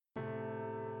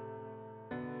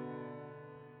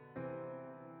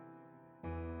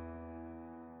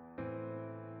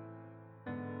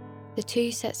The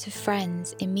two sets of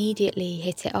friends immediately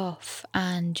hit it off,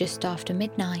 and just after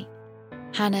midnight,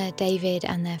 Hannah, David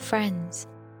and their friends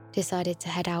decided to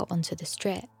head out onto the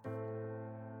strip.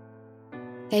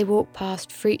 They walked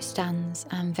past fruit stands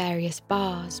and various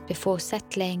bars before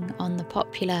settling on the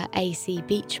popular AC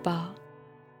Beach Bar.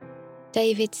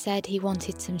 David said he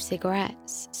wanted some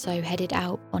cigarettes, so headed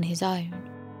out on his own.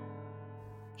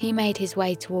 He made his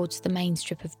way towards the main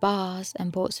strip of bars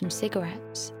and bought some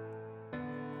cigarettes.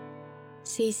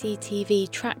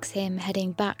 CCTV tracks him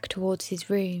heading back towards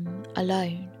his room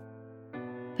alone.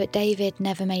 But David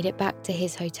never made it back to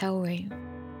his hotel room,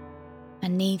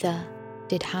 and neither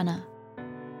did Hannah.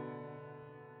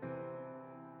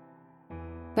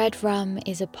 Red Rum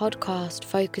is a podcast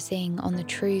focusing on the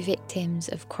true victims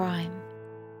of crime.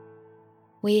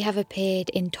 We have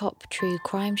appeared in top true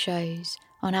crime shows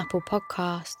on Apple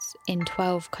Podcasts in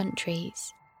 12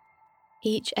 countries.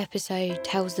 Each episode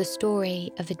tells the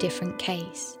story of a different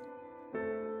case.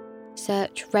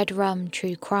 Search Red Rum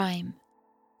True Crime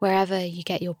wherever you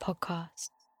get your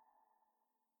podcasts.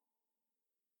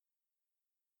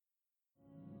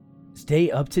 Stay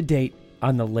up to date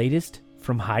on the latest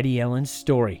from Heidi Allen's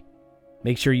story.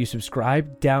 Make sure you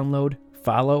subscribe, download,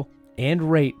 follow,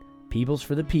 and rate Peoples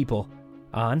for the People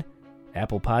on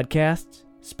Apple Podcasts,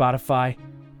 Spotify,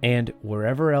 and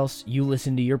wherever else you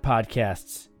listen to your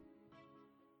podcasts.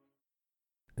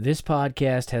 This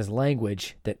podcast has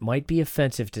language that might be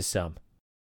offensive to some.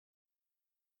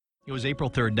 It was April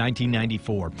 3rd,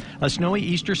 1994, a snowy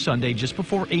Easter Sunday just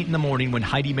before 8 in the morning when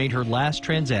Heidi made her last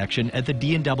transaction at the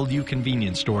D&W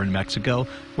convenience store in Mexico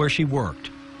where she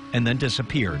worked, and then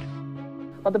disappeared.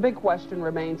 But the big question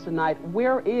remains tonight,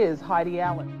 where is Heidi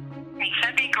Allen? They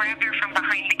said they grabbed her from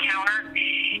behind the counter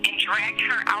and dragged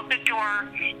her out the door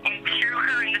and threw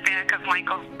her in the back of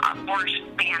Michael Bohr's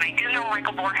van. I didn't know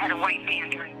Michael Bohr had a white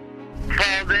van here.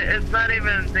 Well, it's not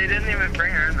even, they didn't even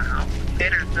bring her in the house.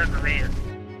 Tater said to me.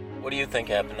 What do you think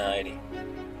happened to Heidi?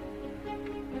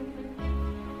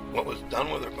 What was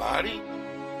done with her body?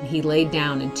 He laid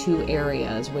down in two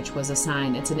areas, which was a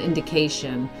sign, it's an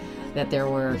indication that there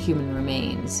were human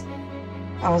remains.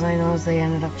 All I know is they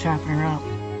ended up chopping her up.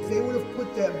 If they would have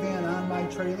put that van on my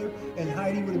trailer and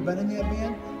Heidi would have been in that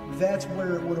van, that's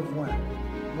where it would have went.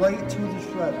 Right to the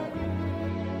shredder.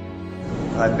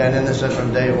 I've been innocent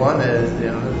from day one. There's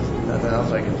nothing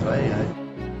else I can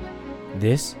say.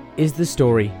 This is the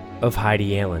story of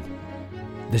Heidi Allen.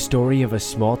 The story of a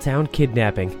small-town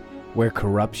kidnapping where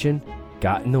corruption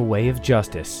got in the way of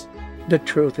justice. The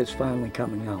truth is finally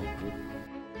coming out.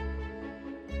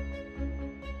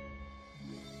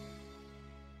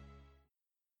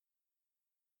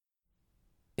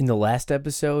 In the last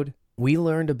episode, we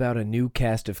learned about a new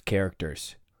cast of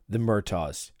characters, the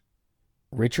Murtaughs.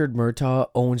 Richard Murtaugh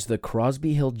owns the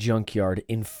Crosby Hill Junkyard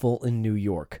in Fulton, New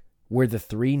York, where the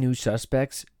three new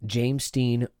suspects, James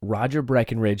Steen, Roger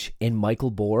Breckenridge, and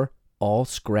Michael Bohr, all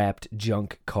scrapped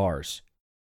junk cars.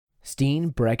 Steen,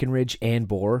 Breckenridge, and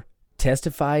Bohr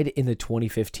testified in the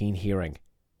 2015 hearing.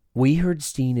 We heard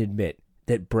Steen admit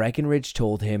that Breckenridge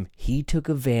told him he took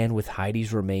a van with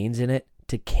Heidi's remains in it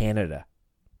to Canada.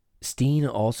 Steen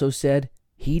also said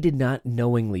he did not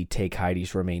knowingly take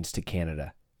Heidi's remains to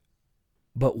Canada.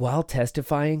 But while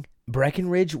testifying,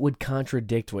 Breckenridge would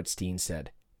contradict what Steen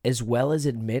said, as well as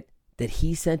admit that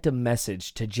he sent a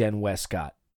message to Jen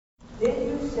Westcott. Did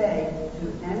you say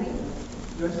to Emmy,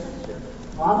 your sister,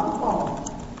 on the phone,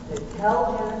 to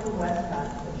tell Jennifer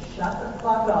Westcott to shut the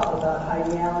fuck up about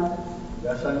Heidi Allen?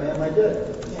 Yes, ma'am, I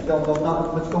did. She don't know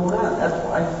nothing what's going on, that's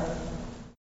why.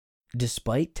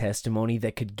 Despite testimony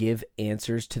that could give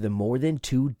answers to the more than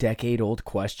 2-decade-old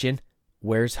question,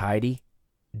 where's Heidi?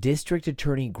 District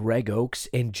Attorney Greg Oakes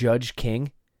and Judge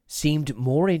King seemed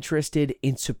more interested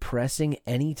in suppressing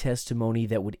any testimony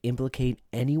that would implicate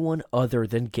anyone other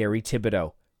than Gary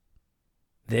Thibodeau.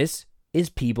 This is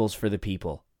Peebles for the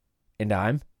People, and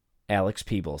I'm Alex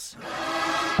Peebles.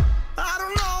 I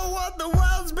don't know what the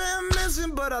world's been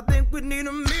missing, but I think we need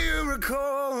a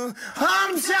miracle.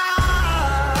 I'm tired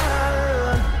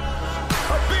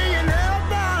of being held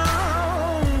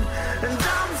down, and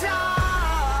I'm tired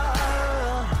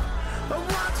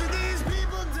of watching these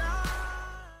people die.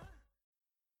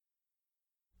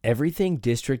 Everything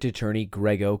District Attorney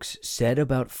Greg Oakes said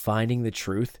about finding the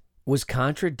truth was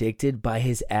contradicted by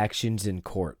his actions in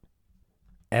court.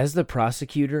 As the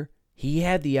prosecutor, he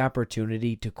had the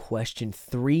opportunity to question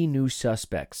 3 new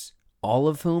suspects, all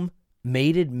of whom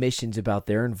made admissions about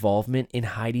their involvement in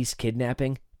Heidi's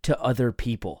kidnapping to other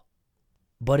people.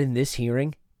 But in this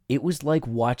hearing, it was like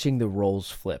watching the roles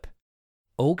flip.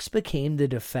 Oakes became the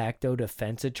de facto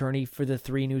defense attorney for the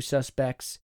 3 new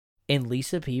suspects, and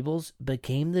Lisa Peebles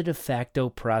became the de facto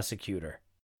prosecutor.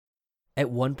 At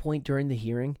one point during the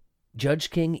hearing, Judge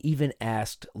King even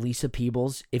asked Lisa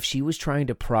Peebles if she was trying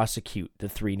to prosecute the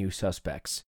 3 new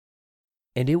suspects.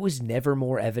 And it was never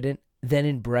more evident than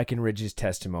in Breckenridge's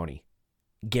testimony.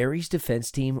 Gary's defense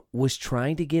team was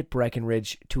trying to get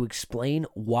Breckenridge to explain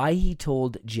why he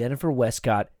told Jennifer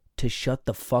Westcott to shut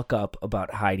the fuck up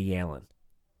about Heidi Allen.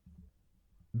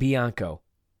 Bianco,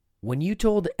 when you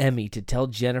told Emmy to tell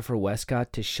Jennifer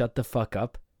Westcott to shut the fuck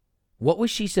up, what was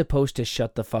she supposed to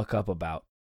shut the fuck up about?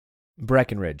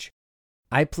 Breckenridge,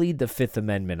 I plead the Fifth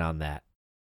Amendment on that.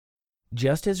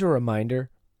 Just as a reminder,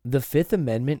 the Fifth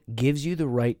Amendment gives you the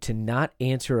right to not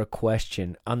answer a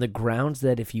question on the grounds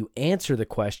that if you answer the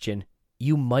question,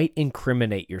 you might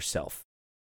incriminate yourself.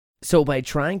 So by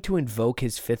trying to invoke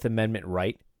his Fifth Amendment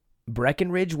right,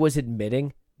 Breckenridge was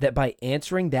admitting that by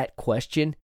answering that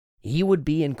question, he would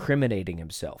be incriminating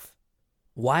himself.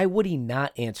 Why would he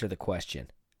not answer the question?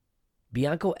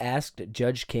 Bianco asked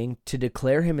Judge King to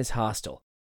declare him as hostile.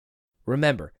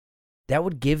 Remember, that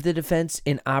would give the defense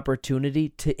an opportunity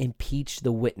to impeach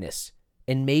the witness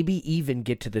and maybe even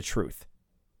get to the truth.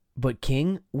 But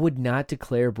King would not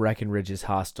declare Breckenridge as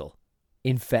hostile.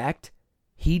 In fact,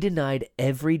 he denied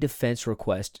every defense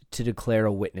request to declare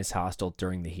a witness hostile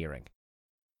during the hearing.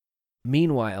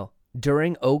 Meanwhile,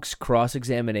 during Oak's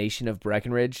cross-examination of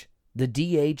Breckenridge, the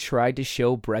DA tried to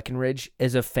show Breckenridge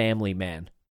as a family man.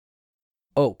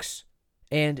 Oaks.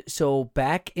 And so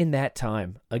back in that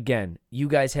time, again, you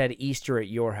guys had Easter at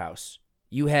your house.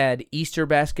 You had Easter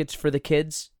baskets for the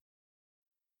kids.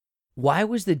 Why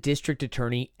was the district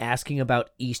attorney asking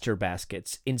about Easter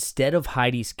baskets instead of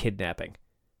Heidi's kidnapping?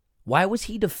 Why was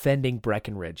he defending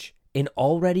Breckenridge, an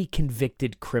already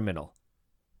convicted criminal?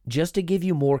 Just to give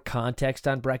you more context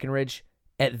on Breckenridge,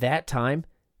 at that time,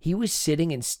 he was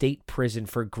sitting in state prison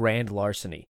for grand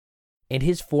larceny. And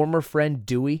his former friend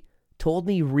Dewey told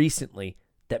me recently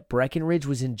that Breckenridge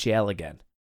was in jail again.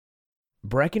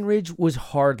 Breckenridge was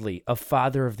hardly a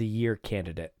Father of the Year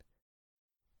candidate.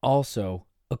 Also,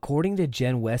 according to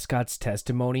Jen Westcott's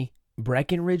testimony,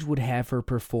 Breckenridge would have her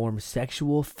perform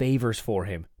sexual favors for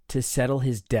him to settle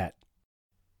his debt.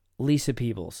 Lisa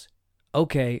Peebles.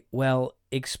 Okay, well,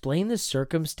 explain the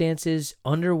circumstances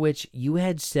under which you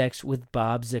had sex with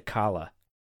Bob Zakala.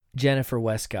 Jennifer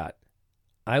Westcott.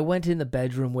 I went in the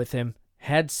bedroom with him,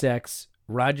 had sex.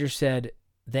 Roger said,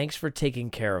 "Thanks for taking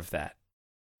care of that."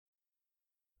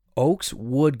 Oakes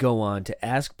would go on to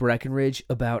ask Breckenridge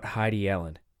about Heidi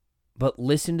Allen, but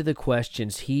listen to the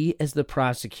questions he, as the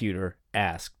prosecutor,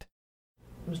 asked.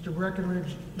 Mr.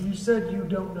 Breckenridge, you said you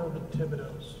don't know the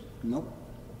Thibodeaus. Nope.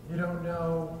 You don't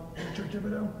know Richard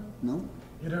Thibodeau? No.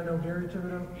 You don't know Gary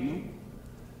Thibodeau? No.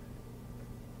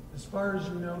 As far as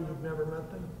you know, you've never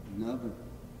met them? Never.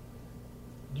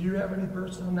 Do you have any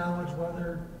personal knowledge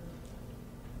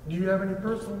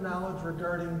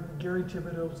regarding Gary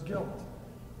Thibodeau's guilt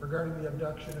regarding the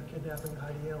abduction or kidnapping of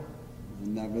Heidi Allen? I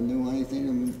never knew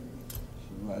anything. So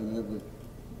I don't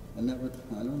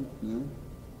know.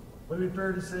 Would it be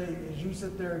fair to say, as you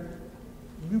sit there,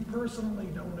 you personally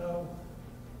don't know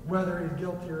whether he's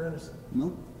guilty or innocent?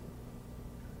 No.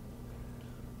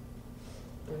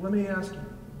 Well, let me ask you,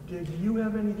 did you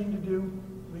have anything to do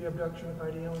with the abduction of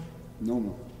Heidi Allen?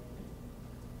 No.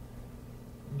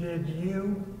 Did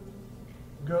you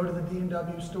go to the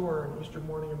D&W store on Easter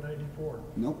morning of '94?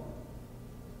 Nope.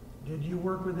 Did you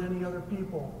work with any other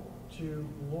people to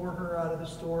lure her out of the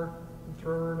store and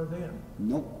throw her in a van?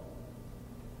 Nope.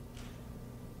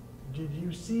 Did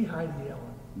you see Heidi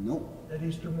Allen? Nope. At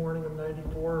Easter morning of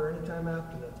 '94 or any time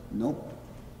after that? Nope.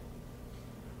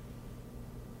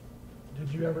 Did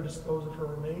you ever dispose of her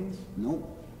remains?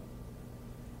 Nope.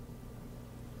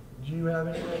 Do you have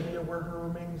any idea where her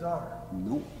remains are?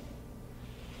 Nope.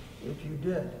 If you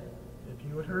did, if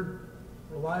you had heard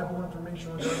reliable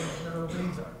information regarding where her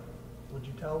remains are, would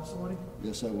you tell somebody?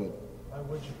 Yes, I would. Why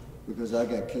would you? Because I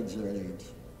got kids their age.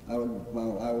 I would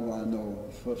want to know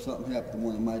if something happened to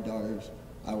one of my daughters.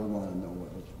 I would want to know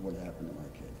what happened to my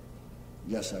kid.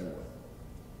 Yes, I would.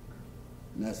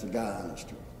 And that's the God honest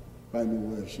truth. If I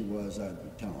knew where she was, I'd be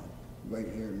telling, right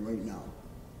here and right now.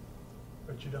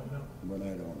 But you don't know. But I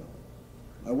don't know.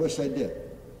 I wish I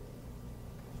did.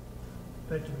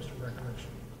 Thank you, Mr. Breckenridge.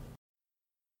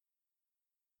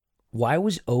 Why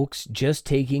was Oakes just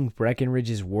taking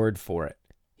Breckenridge's word for it?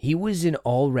 He was an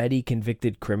already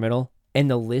convicted criminal, and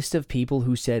the list of people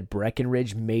who said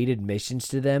Breckenridge made admissions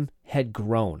to them had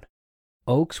grown.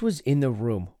 Oakes was in the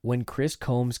room when Chris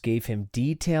Combs gave him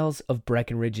details of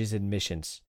Breckenridge's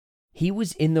admissions. He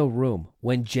was in the room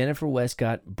when Jennifer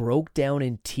Westcott broke down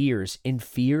in tears in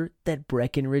fear that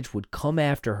Breckenridge would come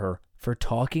after her for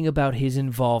talking about his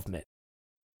involvement.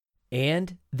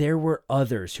 And there were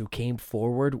others who came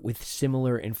forward with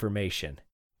similar information,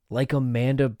 like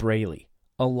Amanda Braley,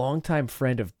 a longtime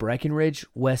friend of Breckenridge,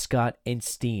 Westcott, and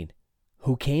Steen,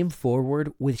 who came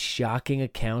forward with shocking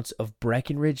accounts of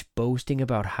Breckenridge boasting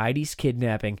about Heidi's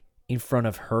kidnapping in front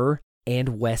of her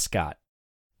and Westcott.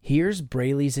 Here's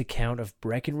Braley's account of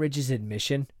Breckenridge's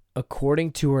admission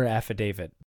according to her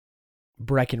affidavit.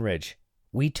 Breckenridge,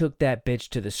 we took that bitch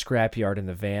to the scrapyard in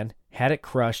the van, had it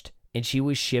crushed, and she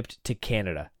was shipped to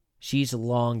Canada. She's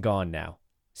long gone now.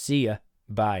 See ya.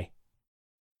 Bye.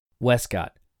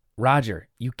 Westcott, Roger,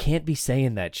 you can't be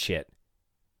saying that shit.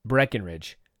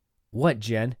 Breckenridge, what,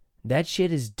 Jen? That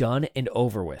shit is done and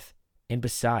over with. And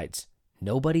besides,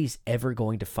 nobody's ever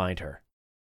going to find her.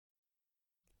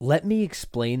 Let me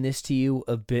explain this to you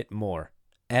a bit more.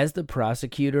 As the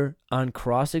prosecutor, on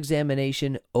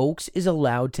cross-examination, Oakes is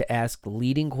allowed to ask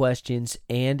leading questions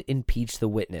and impeach the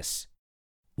witness.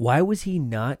 Why was he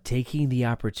not taking the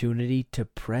opportunity to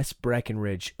press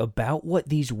Breckenridge about what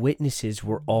these witnesses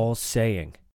were all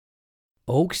saying?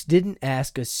 Oakes didn't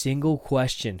ask a single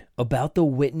question about the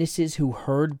witnesses who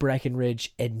heard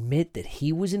Breckenridge admit that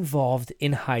he was involved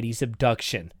in Heidi's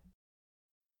abduction.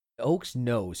 Oakes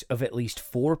knows of at least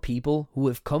 4 people who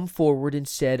have come forward and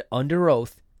said under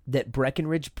oath that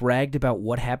Breckenridge bragged about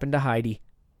what happened to Heidi,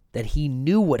 that he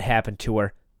knew what happened to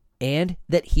her, and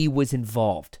that he was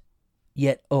involved.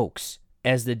 Yet Oakes,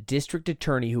 as the district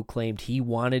attorney who claimed he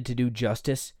wanted to do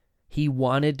justice, he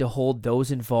wanted to hold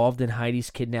those involved in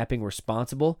Heidi's kidnapping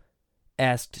responsible,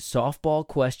 asked softball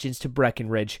questions to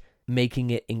Breckenridge, making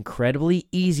it incredibly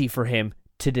easy for him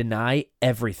to deny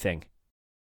everything.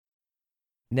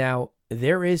 Now,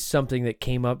 there is something that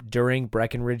came up during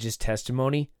Breckenridge's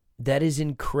testimony that is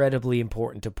incredibly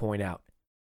important to point out.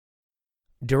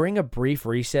 During a brief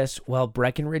recess while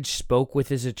Breckenridge spoke with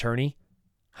his attorney,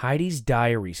 Heidi's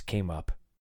diaries came up.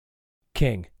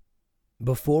 King,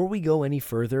 before we go any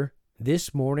further,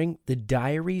 this morning the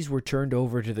diaries were turned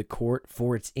over to the court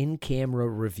for its in-camera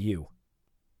review.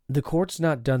 The court's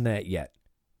not done that yet.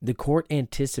 The court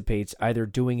anticipates either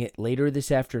doing it later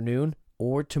this afternoon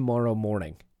or tomorrow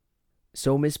morning.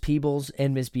 So Miss Peebles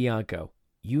and Miss Bianco,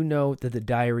 you know that the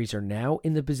diaries are now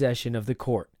in the possession of the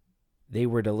court. They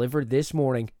were delivered this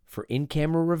morning for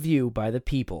in-camera review by the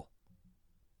people.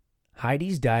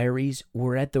 Heidi's diaries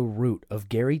were at the root of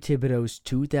Gary Thibodeau's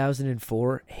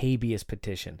 2004 habeas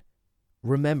petition.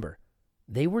 Remember,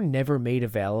 they were never made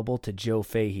available to Joe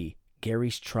Fahey,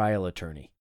 Gary's trial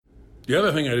attorney. The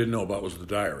other thing I didn't know about was the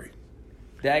diary.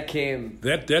 That came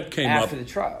that came after up the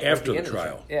trial. After the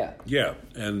trial. Yeah. Yeah.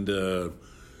 And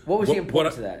what was the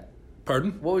importance of that?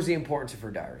 Pardon? What was the importance of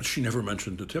her diary? She never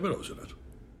mentioned the Thibodeaus in it.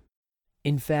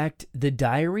 In fact, the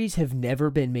diaries have never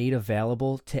been made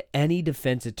available to any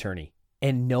defense attorney,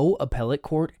 and no appellate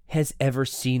court has ever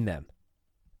seen them.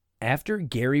 After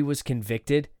Gary was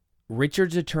convicted,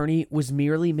 Richard's attorney was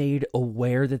merely made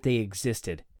aware that they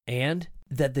existed, and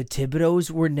that the Thibodeaus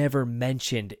were never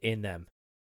mentioned in them.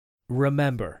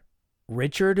 Remember,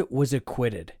 Richard was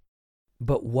acquitted.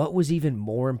 But what was even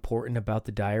more important about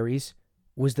the diaries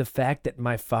was the fact that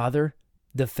my father,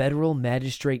 the federal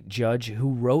magistrate judge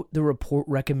who wrote the report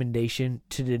recommendation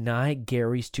to deny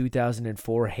Gary's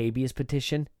 2004 habeas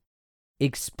petition,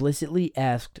 explicitly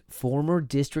asked former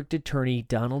district attorney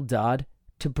Donald Dodd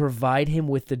to provide him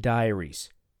with the diaries.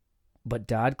 But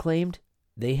Dodd claimed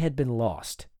they had been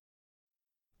lost.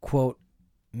 Quote,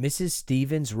 Mrs.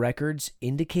 Stevens' records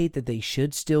indicate that they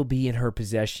should still be in her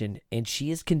possession, and she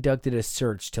has conducted a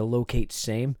search to locate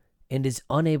same and is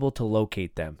unable to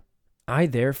locate them. I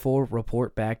therefore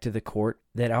report back to the court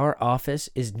that our office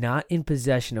is not in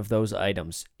possession of those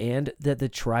items and that the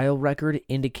trial record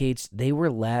indicates they were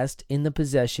last in the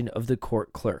possession of the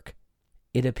court clerk.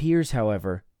 It appears,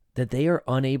 however, that they are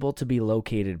unable to be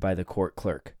located by the court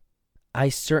clerk. I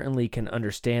certainly can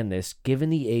understand this given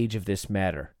the age of this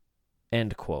matter.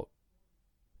 End quote.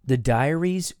 The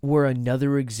diaries were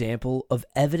another example of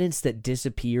evidence that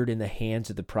disappeared in the hands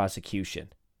of the prosecution.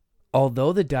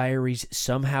 Although the diaries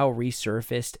somehow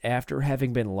resurfaced after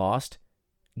having been lost,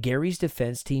 Gary's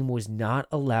defense team was not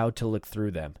allowed to look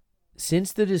through them.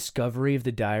 Since the discovery of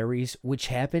the diaries, which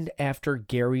happened after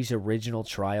Gary's original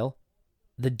trial,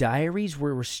 the diaries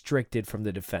were restricted from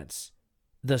the defense.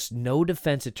 Thus, no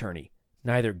defense attorney,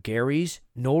 neither Gary's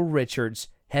nor Richard's,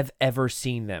 have ever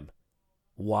seen them.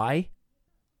 Why?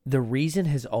 The reason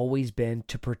has always been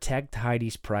to protect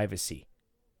Heidi's privacy.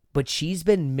 But she's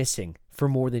been missing for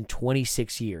more than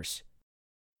 26 years.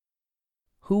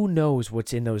 Who knows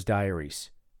what's in those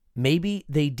diaries? Maybe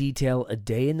they detail a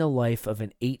day in the life of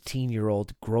an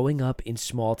 18-year-old growing up in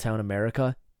small-town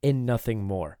America and nothing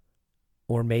more.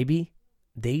 Or maybe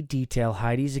they detail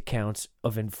Heidi's accounts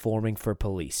of informing for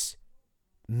police.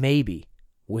 Maybe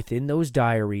within those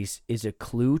diaries is a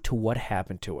clue to what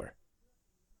happened to her.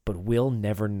 But we'll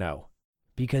never know,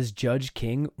 because Judge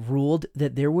King ruled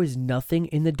that there was nothing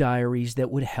in the diaries that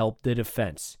would help the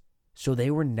defense, so they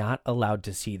were not allowed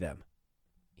to see them.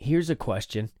 Here's a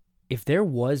question. If there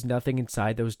was nothing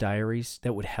inside those diaries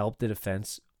that would help the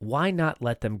defense, why not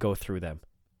let them go through them?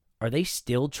 Are they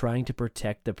still trying to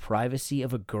protect the privacy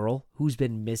of a girl who's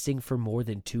been missing for more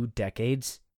than 2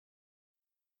 decades?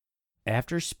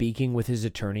 After speaking with his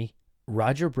attorney,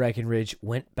 Roger Breckenridge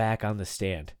went back on the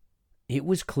stand. It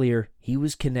was clear he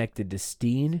was connected to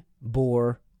Steen,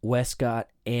 Bohr, Westcott,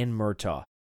 and Murtaugh.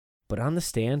 But on the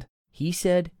stand, he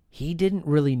said he didn't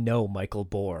really know Michael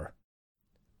Bohr.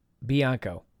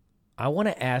 Bianco, I want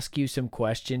to ask you some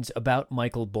questions about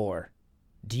Michael Bohr.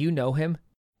 Do you know him?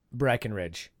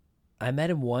 Breckenridge, I met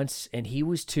him once and he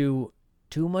was too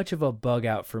much of a bug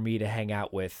out for me to hang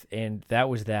out with, and that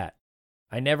was that.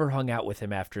 I never hung out with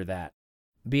him after that.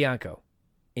 Bianco,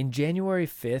 in January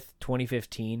 5th,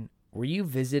 2015, were you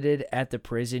visited at the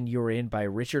prison you were in by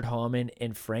Richard Hallman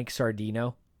and Frank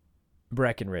Sardino?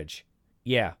 Breckenridge,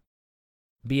 yeah.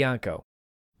 Bianco,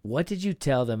 what did you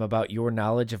tell them about your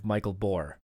knowledge of Michael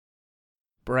Bohr?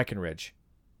 Breckenridge,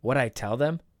 what'd I tell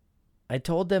them? I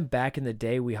told them back in the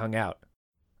day we hung out.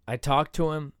 I talked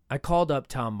to him. I called up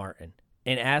Tom Martin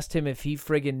and asked him if he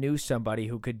friggin' knew somebody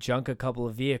who could junk a couple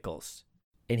of vehicles.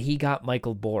 And he got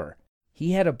Michael Bohr.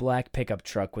 He had a black pickup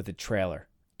truck with a trailer,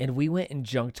 and we went and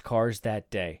junked cars that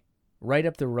day, right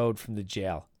up the road from the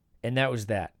jail. And that was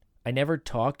that. I never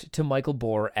talked to Michael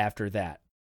Bohr after that.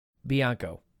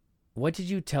 Bianco, what did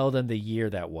you tell them the year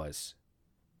that was?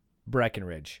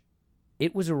 Breckenridge,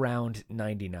 it was around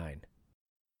 99.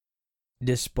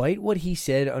 Despite what he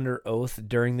said under oath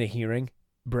during the hearing,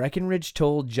 Breckenridge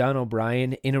told John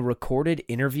O'Brien in a recorded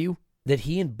interview that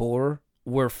he and Bohr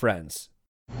were friends.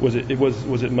 Was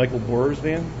it Michael Bohr's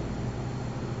van?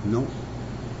 No.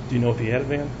 Do you know if he had a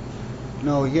van?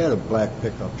 No, he had a black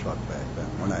pickup truck back then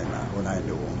when I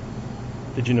knew him.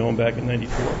 Did you know him back in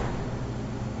 '94?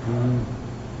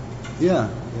 Yeah.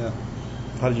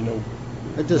 How did you know?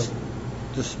 Just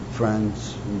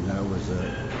friends, and that was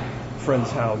it.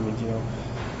 Friends how? I mean, you know?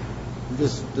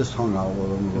 Just hung out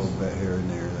with him a little bit here and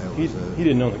there. That was it. He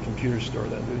didn't own the computer store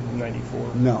then, did he, in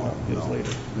 '94? No. It was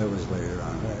later. That was later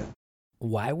on. Right.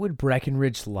 Why would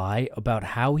Breckenridge lie about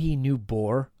how he knew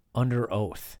Bohr under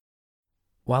oath?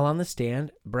 While on the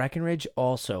stand, Breckenridge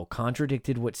also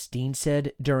contradicted what Steen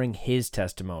said during his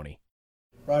testimony.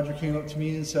 Roger came up to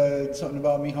me and said something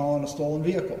about me hauling a stolen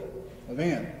vehicle, a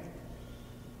van.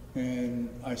 And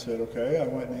I said, okay. I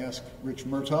went and asked Rich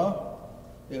Murtaugh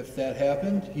if that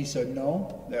happened. He said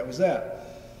no, that was that.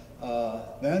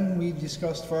 Then we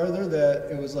discussed further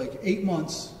that it was like 8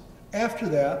 months after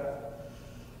that.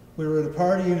 We were at a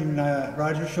party and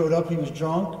Roger showed up, he was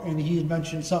drunk, and he had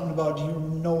mentioned something about, do you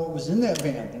know what was in that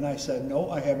van? And I said, no,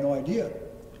 I have no idea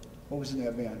what was in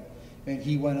that van. And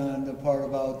he went on the part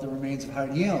about the remains of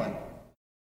Heidi Allen.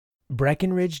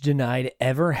 Breckenridge denied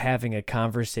ever having a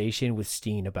conversation with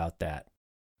Steen about that.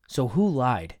 So who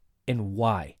lied and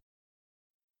why?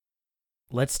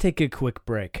 Let's take a quick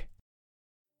break.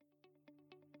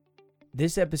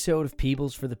 This episode of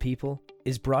Peebles for the People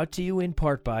is brought to you in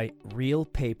part by Real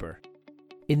Paper.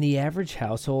 In the average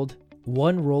household,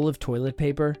 one roll of toilet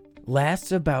paper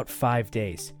lasts about 5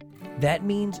 days. That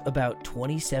means about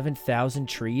 27,000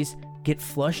 trees get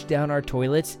flushed down our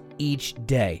toilets each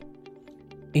day.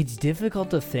 It's difficult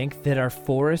to think that our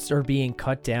forests are being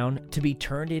cut down to be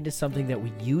turned into something that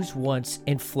we use once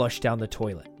and flush down the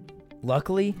toilet.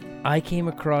 Luckily, I came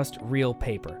across Real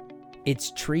Paper.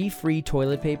 It's tree-free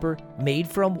toilet paper made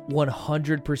from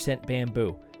 100%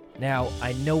 bamboo. Now,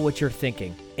 I know what you're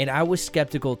thinking, and I was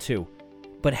skeptical too.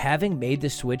 But having made the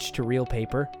switch to Real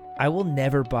Paper, I will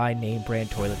never buy name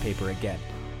brand toilet paper again.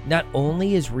 Not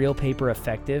only is Real Paper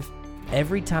effective,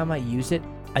 every time I use it,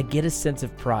 I get a sense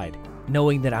of pride,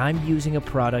 knowing that I'm using a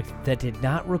product that did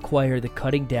not require the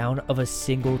cutting down of a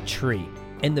single tree.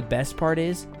 And the best part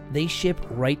is, they ship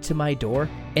right to my door,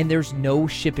 and there's no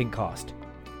shipping cost.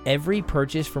 Every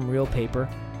purchase from Real Paper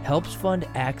helps fund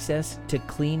access to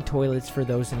clean toilets for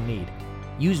those in need.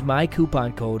 Use my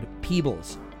coupon code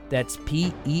PEEBLES, that's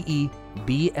PEEBLES,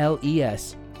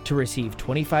 to receive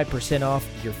 25% off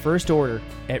your first order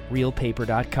at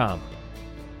realpaper.com.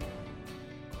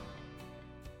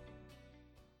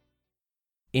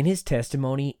 In his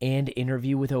testimony and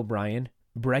interview with O'Brien,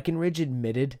 Breckenridge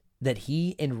admitted that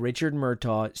he and Richard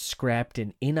Murtaugh scrapped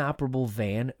an inoperable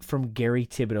van from Gary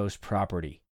Thibodeau's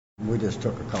property. We just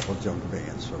took a couple junk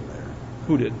vans from there.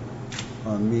 Who did?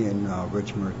 Me and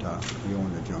Rich Murtaugh, we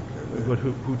owned the junkyard there. But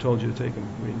who told you to take them?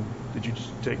 I mean, did you just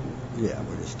take them? Yeah,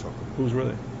 we just took them. Whose were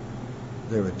they?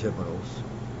 They were Thibodeau's.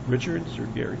 Richard's or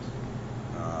Gary's?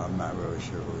 I'm not really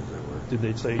sure whose they were. Did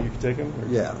they say you could take them? Or?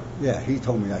 Yeah, he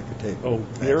told me I could take them.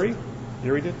 Oh, Gary?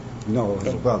 Gary did? No,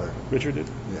 his brother. Richard did?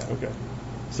 Yeah. Okay.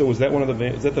 So was that one of the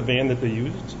vans? Is that the van that they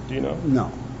used? Do you know? No.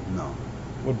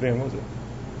 What van was it?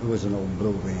 It was an old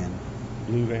blue van.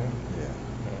 Blue van?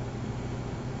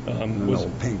 Yeah. An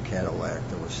old pink Cadillac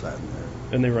that was sitting there.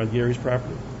 And they were on Gary's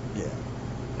property? Yeah.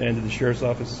 And did the sheriff's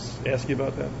office ask you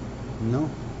about that? No,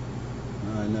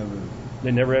 I never.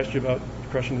 They never asked you about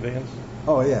crushing the vans?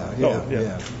 Oh, yeah.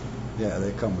 Yeah,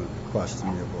 they come and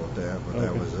question me about that, but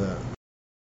that was it.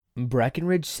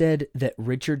 Breckenridge said that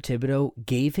Richard Thibodeau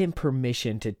gave him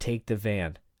permission to take the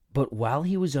van, but while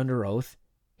he was under oath,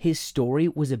 his story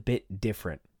was a bit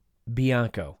different.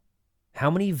 Bianco, how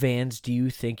many vans do you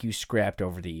think you scrapped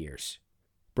over the years?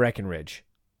 Breckenridge,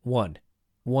 one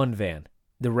van.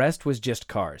 The rest was just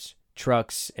cars,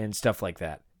 trucks, and stuff like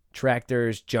that.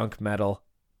 Tractors, junk metal.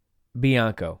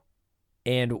 Bianco,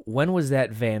 and when was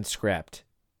that van scrapped?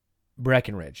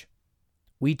 Breckenridge,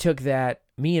 we took that,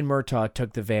 me and Murtaugh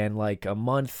took the van like a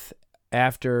month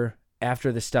after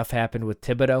the stuff happened with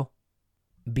Thibodeau.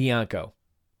 Bianco,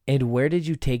 and where did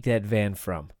you take that van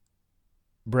from?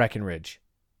 Breckenridge,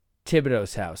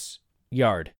 Thibodeau's house,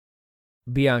 yard.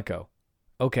 Bianco,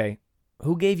 okay,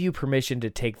 who gave you permission to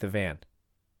take the van?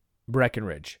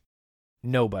 Breckenridge,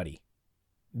 nobody.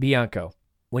 Bianco,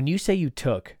 when you say you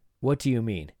took, what do you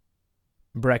mean?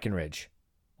 Breckenridge,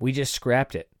 we just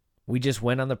scrapped it. We just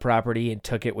went on the property and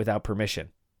took it without permission.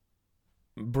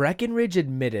 Breckenridge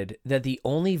admitted that the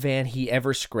only van he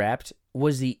ever scrapped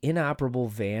was the inoperable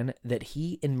van that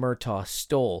he and Murtaugh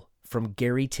stole from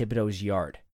Gary Thibodeau's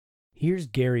yard. Here's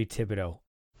Gary Thibodeau.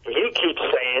 He keeps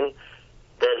saying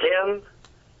that him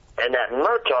and that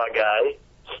Murtaugh guy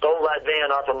stole that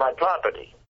van off of my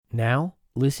property. Now,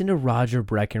 listen to Roger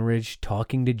Breckenridge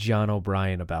talking to John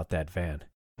O'Brien about that van.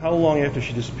 How long after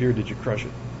she disappeared did you crush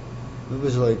it? It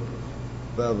was like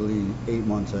probably 8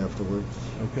 months afterwards.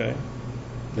 Okay.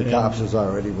 The cops was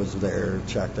there,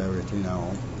 checked everything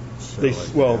out. Did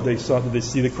they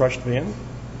see the crushed van?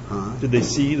 Huh? Did they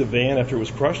see the van after it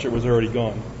was crushed, or was it already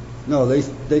gone? No,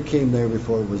 they came there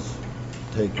before it was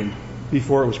taken.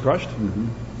 Before it was crushed? Mm-hmm.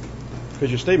 Because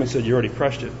your statement said you already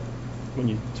crushed it when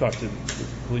you talked to the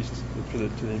police, to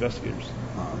the investigators.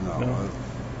 Oh,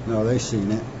 no, they seen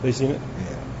it. They seen it?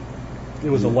 Yeah. It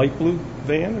was a light blue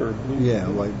van or blue? Yeah,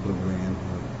 light blue van,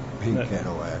 pink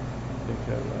Cadillac. Pink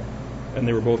Cadillac. And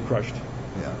they were both crushed?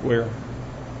 Yeah. Where?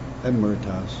 At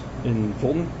Murtaugh's. In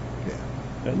Fulton?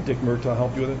 Yeah. And Dick Murtaugh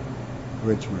helped you with it?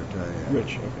 Rich Murtaugh, yeah.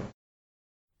 Rich, okay.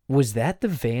 Was that the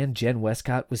van Jen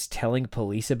Westcott was telling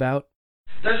police about?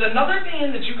 There's another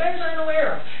van that you guys aren't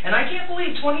aware of, and I can't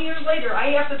believe 20 years later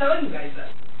I have to tell you guys that.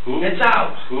 Who? It's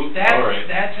out. Who? That's, all right.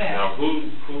 That's it. Now,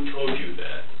 who told you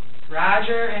that?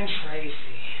 Roger and Tracy.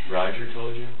 Roger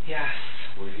told you? Yes.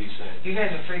 What did he say? You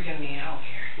guys are freaking me out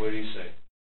here. What did he say?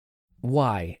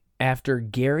 Why, after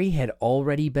Gary had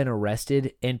already been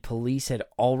arrested and police had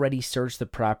already searched the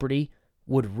property,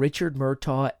 would Richard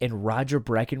Murtaugh and Roger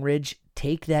Breckenridge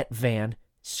take that van,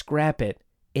 scrap it,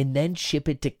 and then ship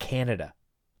it to Canada?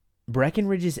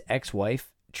 Breckenridge's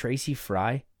ex-wife, Tracy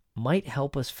Fry, might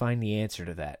help us find the answer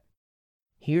to that.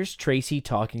 Here's Tracy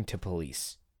talking to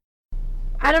police.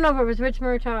 I don't know if it was Rich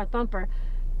Murtaugh or Thumper,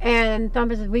 and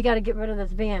Thumper says, we got to get rid of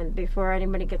this van before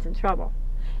anybody gets in trouble.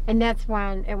 And that's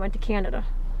when it went to Canada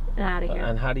and out of here.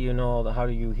 And how do you know how are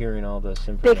you hearing all this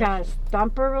information? Because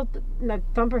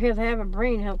Thumper has to have a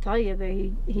brain. He'll tell you that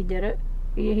he did it.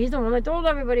 He's the one that told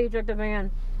everybody he took the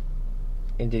van.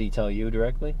 And did he tell you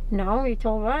directly? No, he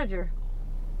told Roger.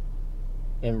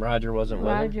 And Roger wasn't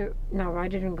with him? No,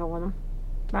 Roger didn't go with him.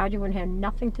 Roger wouldn't have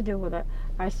nothing to do with it.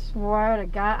 I swear to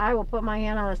God, I will put my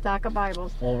hand on a stack of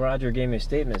Bibles. Well, Roger gave me a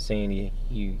statement saying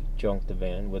he junked the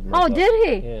van with Murtaugh. Oh, did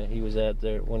he? Yeah, he was out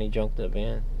there when he junked the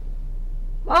van.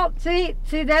 Well, see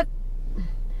that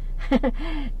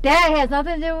that has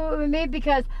nothing to do with me,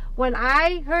 because when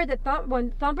I heard that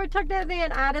when Thumper took that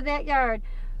van out of that yard,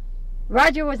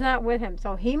 Roger was not with him.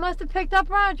 So he must have picked up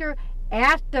Roger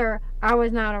after I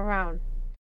was not around.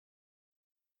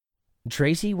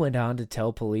 Tracy went on to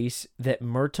tell police that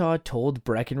Murtaugh told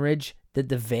Breckenridge that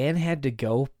the van had to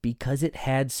go because it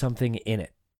had something in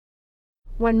it.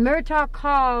 When Murtaugh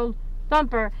called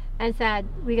Thumper and said,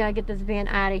 we got to get this van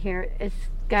out of here, it's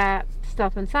got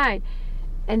stuff inside.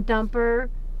 And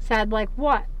Thumper said, like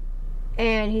what?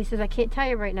 And he says, I can't tell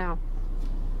you right now.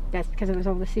 That's because it was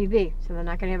over the CB. So they're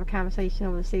not going to have a conversation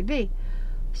over the CB.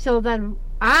 So then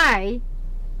I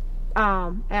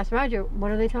asked Roger,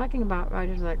 what are they talking about?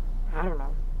 Roger's like, I don't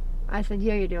know. I said,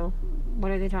 yeah, you do.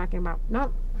 What are they talking about?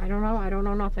 No, I don't know. I don't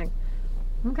know nothing.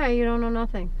 Okay, you don't know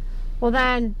nothing. Well,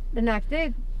 then the next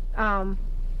day,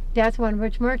 that's when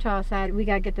Rich Murtaugh said, we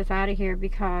got to get this out of here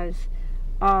because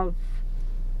of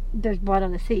there's blood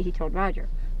on the sea, he told Roger.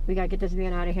 We got to get this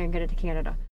van out of here and get it to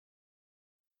Canada.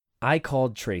 I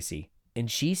called Tracy,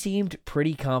 and she seemed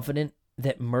pretty confident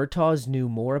that Murtaugh's knew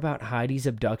more about Heidi's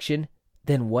abduction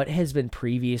than what has been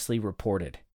previously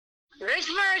reported. Rich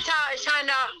Murtaugh is trying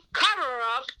to cover her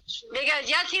up because,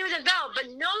 yes, he was involved, but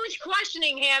no one's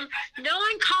questioning him. No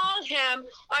one called him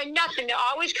or nothing. They're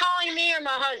always calling me or my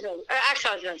husband, or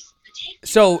ex-husbands.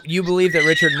 So you believe that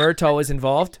Richard Murtaugh was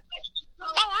involved?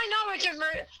 Oh, I know Richard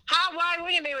Murtaugh. Why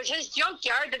wouldn't he? It was his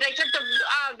junkyard that they took the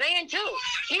van to.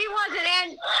 He wasn't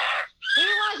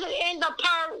in the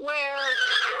part where...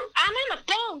 I'm in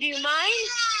the phone, do you mind?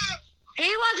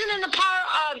 He wasn't in the part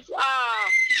of...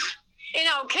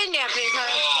 kidnapping her.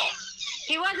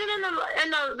 He wasn't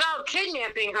about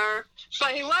kidnapping her,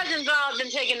 but he was involved in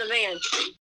taking the van.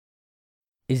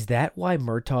 Is that why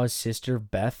Murtaugh's sister,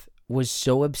 Beth, was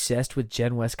so obsessed with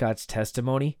Jen Westcott's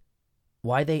testimony?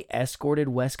 Why they escorted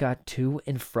Westcott to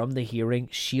and from the hearing,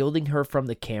 shielding her from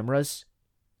the cameras?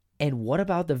 And what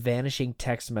about the vanishing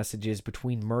text messages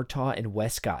between Murtaugh and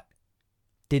Westcott?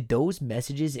 Did those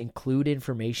messages include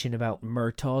information about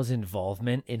Murtaugh's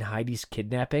involvement in Heidi's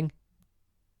kidnapping?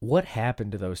 What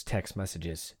happened to those text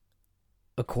messages?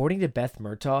 According to Beth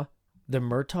Murtaugh, the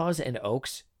Murtaughs and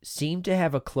Oakes seemed to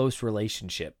have a close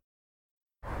relationship.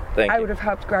 I would have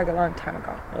helped Greg a long time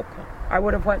ago. Okay. I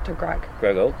would have went to Greg.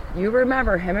 Greg Oakes? You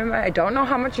remember him and I don't know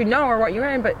how much you know or what you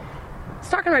mean, but he's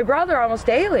talking to my brother almost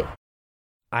daily.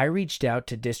 I reached out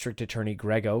to District Attorney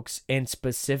Greg Oakes and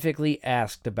specifically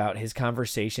asked about his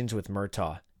conversations with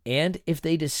Murtaugh and if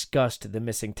they discussed the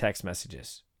missing text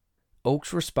messages.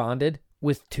 Oakes responded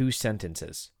with 2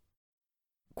 sentences.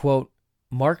 Quote,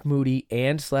 Mark Moody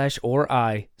and/or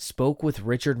I spoke with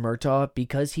Richard Murtaugh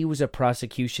because he was a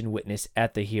prosecution witness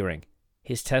at the hearing.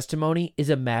 His testimony is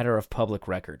a matter of public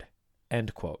record.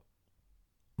 End quote.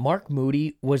 Mark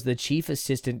Moody was the chief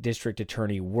assistant district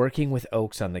attorney working with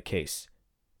Oakes on the case.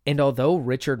 And although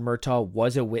Richard Murtaugh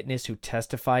was a witness who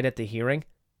testified at the hearing,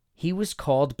 he was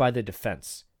called by the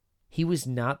defense. He was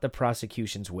not the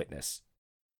prosecution's witness.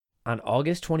 On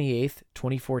August 28,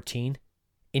 2014,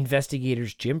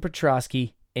 investigators Jim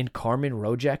Petrosky and Carmen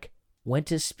Rojek went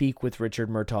to speak with Richard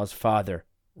Murtaugh's father,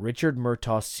 Richard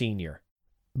Murtaugh Sr.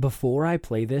 Before I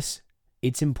play this,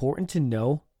 it's important to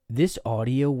know this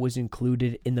audio was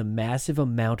included in the massive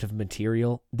amount of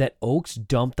material that Oakes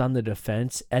dumped on the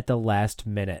defense at the last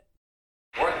minute.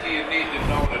 What do you need to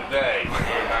know today?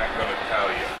 We're not going to tell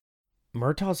you.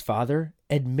 Murtaugh's father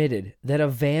admitted that a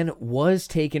van was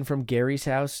taken from Gary's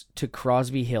house to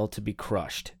Crosby Hill to be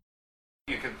crushed.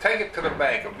 You can take it to the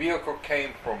bank. A vehicle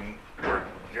came from where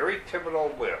Gary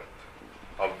Thibodeau lived,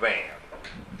 a van,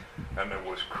 and it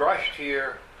was crushed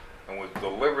here and was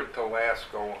delivered to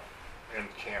Lasco in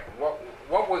Camp.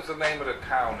 What was the name of the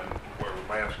town where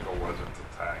Lasco was at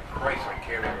the time? Christ, I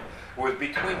can't remember. It was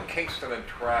between Kingston and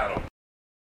Toronto.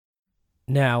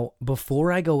 Now,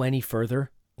 before I go any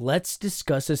further, let's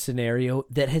discuss a scenario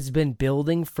that has been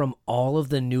building from all of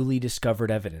the newly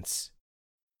discovered evidence.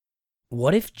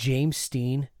 What if James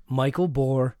Steen, Michael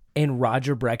Bohr, and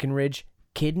Roger Breckenridge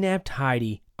kidnapped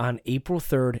Heidi on April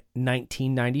 3rd,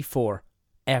 1994,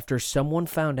 after someone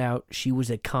found out she was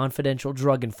a confidential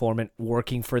drug informant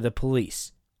working for the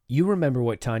police? You remember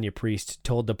what Tanya Priest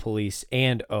told the police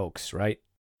and Oakes, right?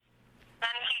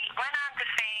 Then he went on to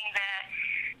saying that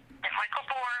Michael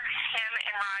Bohr, him,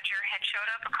 and Roger had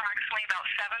showed up approximately about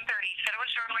 7:30. He said it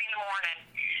was early in the morning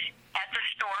at the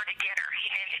store to get her.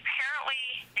 And apparently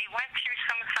they went through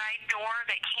some side door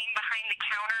that came behind the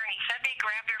counter, and he said they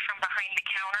grabbed her from behind the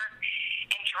counter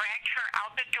and dragged her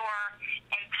out the door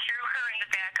and threw her in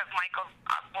the back of Michael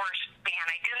Bohr's van.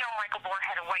 I do know Michael Bohr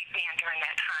had a white van during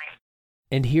that time.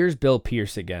 And here's Bill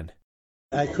Pierce again.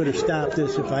 I could have stopped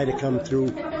this if I'd have come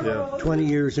through 20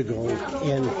 years ago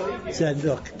and said,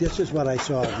 look, this is what I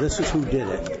saw. This is who did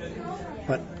it.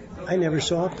 But I never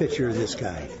saw a picture of this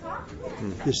guy,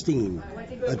 this Steen,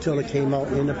 until it came out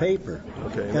in the paper.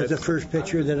 Okay, that's the first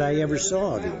picture that I ever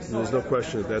saw of him. There's no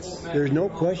question There's no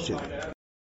question.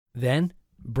 Then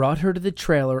brought her to the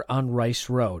trailer on Rice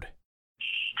Road.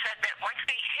 Said that once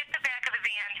they hit the back of the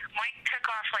van, Mike took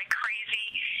off like crazy,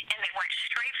 and they went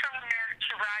straight from there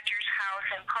to Roger's house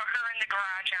and put her in the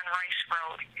garage on Rice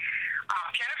Road.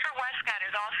 Jennifer Westcott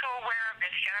is also aware of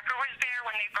this. Jennifer was there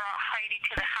when they brought Heidi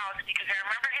to the house because I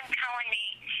remember him telling me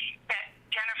that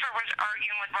Jennifer was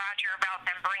arguing with Roger about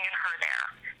them bringing her there.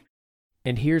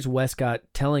 And here's Westcott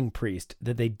telling Priest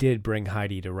that they did bring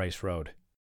Heidi to Rice Road.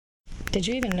 Did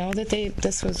you even know that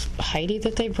this was Heidi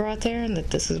that they brought there and that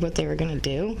this is what they were going to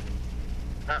do?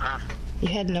 You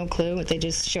had no clue? They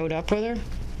just showed up with her?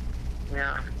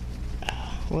 Yeah.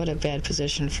 Oh, what a bad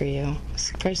position for you.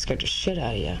 This probably scared the shit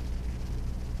out of you.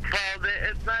 Well,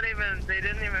 it's not even, they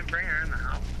didn't even bring her in the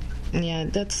house. Yeah,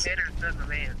 that's...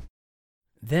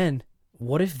 Then,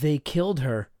 what if they killed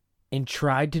her and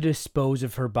tried to dispose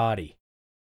of her body?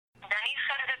 Then he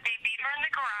said that they beat her in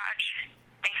the garage.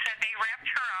 They said they wrapped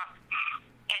her up,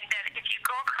 and that if you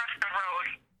go across the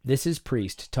road... This is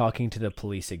Priest talking to the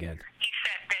police again. He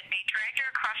said that they dragged her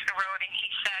across the road, and he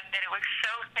said that it was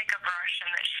so thick a brush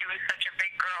and that she was such a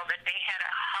big girl that they had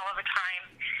a hell of a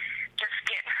time just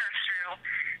getting her through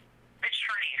the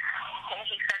trees. And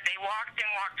he said they walked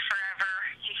and walked forever.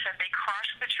 He said they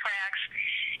crossed the tracks,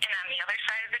 and on the other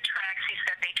side of the tracks, he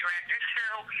said they dragged her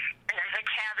through, and there's a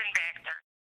cabin back there.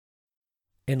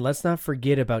 And let's not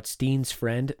forget about Steen's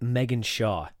friend, Megan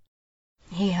Shaw.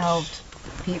 He helped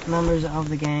members of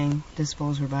the gang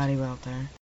dispose her body out there.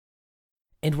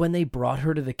 And when they brought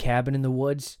her to the cabin in the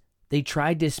woods, they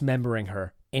tried dismembering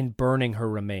her and burning her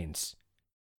remains.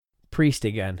 Priest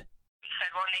again. He said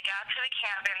when they got to the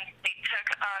cabin, they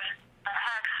took a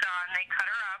hacksaw and they cut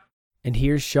her up. And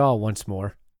here's Shaw once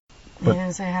more. They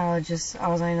didn't say how,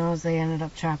 all I know is they ended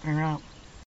up chopping her up.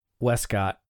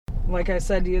 Westcott. Like I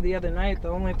said to you the other night, the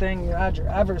only thing Roger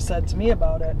ever said to me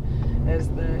about it is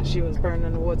that she was burned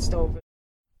in a wood stove.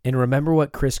 And remember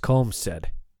what Chris Combs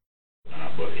said.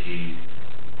 But he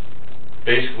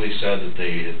basically said that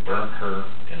they had burnt her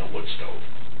in a wood stove.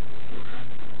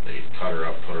 They cut her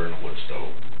up, put her in a wood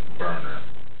stove, burn her.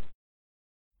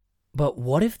 But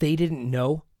what if they didn't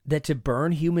know that to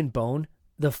burn human bone,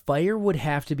 the fire would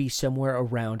have to be somewhere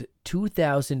around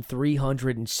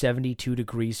 2,372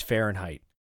 degrees Fahrenheit?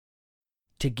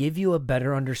 To give you a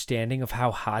better understanding of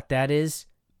how hot that is,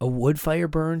 a wood fire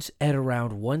burns at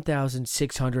around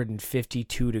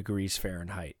 1,652 degrees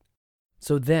Fahrenheit.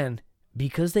 So then,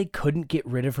 because they couldn't get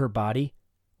rid of her body,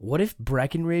 what if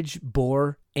Breckenridge,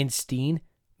 Bohr, and Steen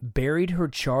buried her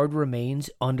charred remains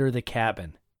under the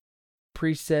cabin?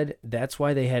 Priest said that's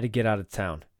why they had to get out of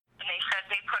town. And they said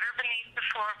they put her beneath the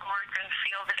floorboards and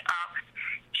sealed it up.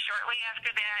 Shortly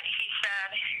after that, he said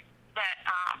that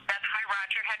that's why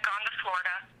Roger had gone to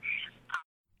Florida.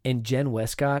 And Jen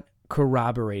Westcott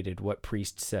corroborated what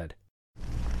Priest said.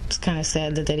 It's kind of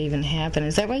sad that even happened.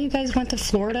 Is that why you guys went to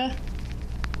Florida?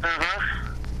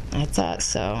 Uh-huh. I thought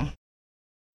so.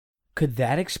 Could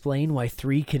that explain why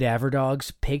 3 cadaver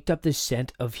dogs picked up the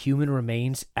scent of human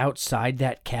remains outside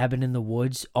that cabin in the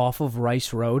woods off of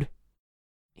Rice Road?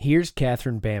 Here's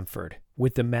Catherine Bamford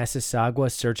with the Massasauga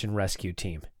Search and Rescue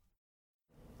Team.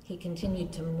 He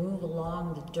continued to move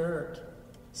along the dirt,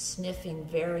 sniffing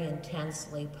very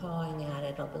intensely, pawing at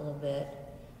it a little bit,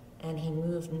 and he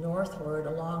moved northward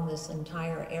along this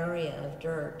entire area of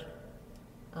dirt,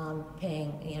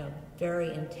 paying,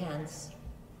 very intense.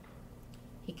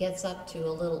 He gets up to a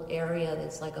little area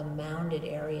that's like a mounded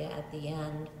area at the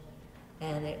end,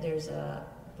 and there's a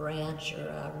branch or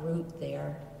a root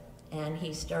there, and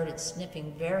he started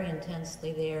sniffing very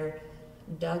intensely there,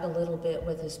 dug a little bit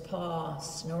with his paw,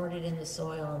 snorted in the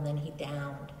soil, and then he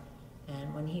downed.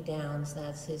 And when he downs,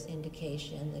 that's his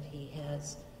indication that he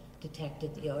has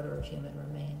detected the odor of human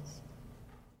remains.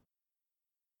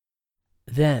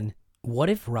 Then, what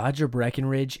if Roger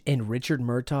Breckenridge and Richard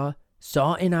Murtaugh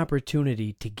saw an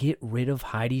opportunity to get rid of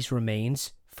Heidi's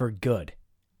remains for good?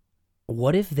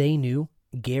 What if they knew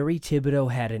Gary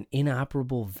Thibodeau had an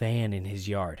inoperable van in his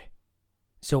yard?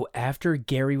 So after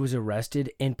Gary was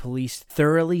arrested and police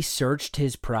thoroughly searched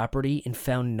his property and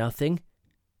found nothing,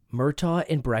 Murtaugh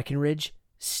and Breckenridge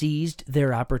seized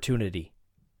their opportunity.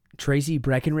 Tracy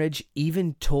Breckenridge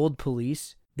even told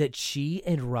police that she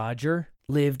and Roger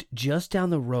lived just down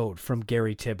the road from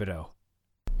Gary Thibodeau.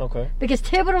 Okay. Because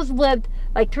Thibodeau's lived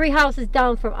like 3 houses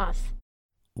down from us.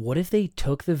 What if they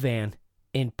took the van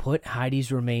and put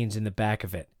Heidi's remains in the back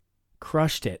of it,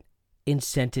 crushed it, and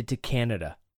sent it to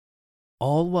Canada?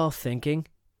 All while thinking,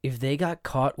 if they got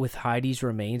caught with Heidi's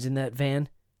remains in that van,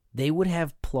 they would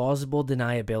have plausible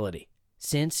deniability,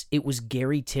 since it was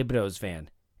Gary Thibodeau's van,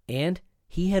 and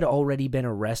he had already been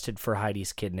arrested for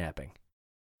Heidi's kidnapping.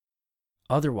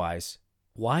 Otherwise,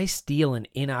 why steal an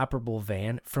inoperable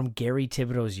van from Gary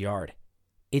Thibodeau's yard?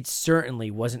 It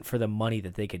certainly wasn't for the money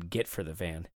that they could get for the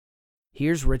van.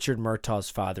 Here's Richard Murtaugh's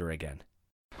father again.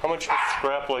 How much was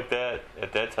scrap like that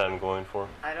at that time going for?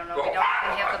 I don't know. We don't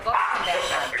even have the books from that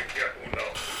time. Who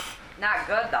knows? Not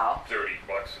good though. $30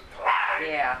 a ton.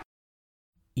 Yeah.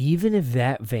 Even if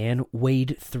that van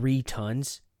weighed 3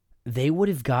 tons, they would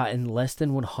have gotten less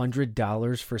than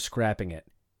 $100 for scrapping it.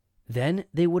 Then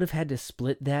they would have had to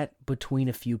split that between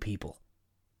a few people.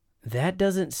 That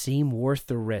doesn't seem worth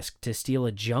the risk to steal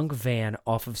a junk van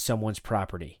off of someone's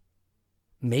property.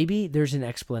 Maybe there's an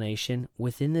explanation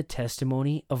within the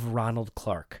testimony of Ronald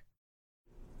Clark.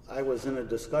 I was in a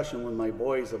discussion with my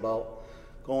boys about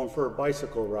going for a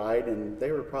bicycle ride, and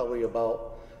they were probably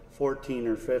about 14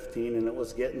 or 15, and it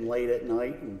was getting late at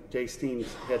night, and Jay Steen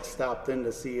had stopped in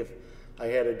to see if I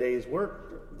had a day's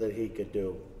work that he could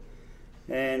do.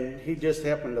 And he just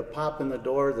happened to pop in the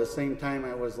door at the same time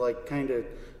I was like kind of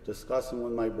discussing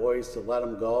with my boys to let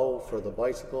him go for the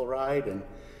bicycle ride, and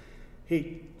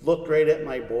he looked right at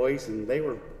my boys, and they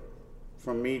were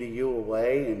from me to you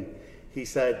away, and he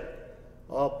said,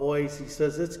 "Oh, boys," he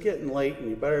says, "it's getting late and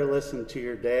you better listen to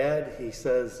your dad." He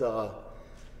says,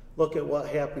 "Look at what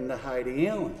happened to Heidi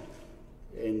Allen."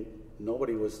 And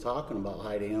nobody was talking about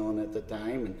Heidi Allen at the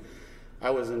time, and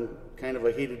I was in kind of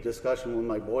a heated discussion with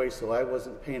my boys, so I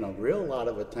wasn't paying a real lot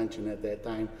of attention at that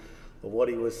time of what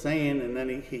he was saying. And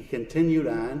then he continued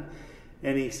on,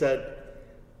 and he said,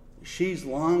 "She's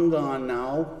long gone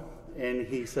now," and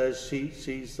he says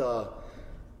she's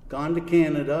gone to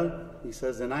Canada. He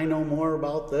says, "and I know more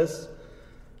about this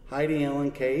Heidi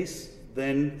Allen case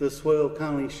than the Oswego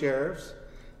County Sheriffs.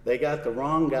 They got the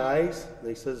wrong guys."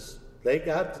 They says they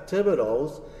got the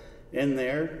Thibodeaus in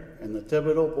there, and the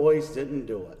Thibodeau boys didn't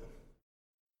do it.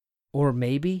 Or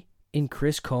maybe in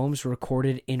Chris Combs'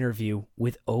 recorded interview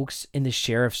with Oakes in the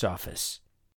sheriff's office.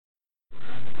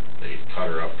 They cut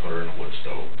her up, put her in a wood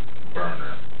stove, burn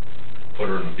her, put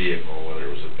her in a vehicle, whether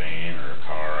it was a van or a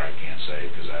car, I can't say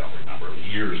because I don't remember. It was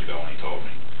years ago when he told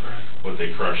me. Right. But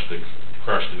they crushed the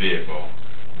vehicle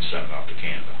and sent it off to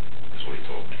Canada. That's what he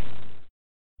told me.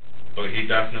 But he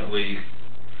definitely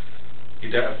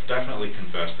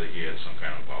confessed that he had some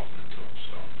kind of involvement to it.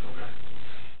 So. Okay.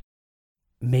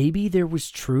 Maybe there was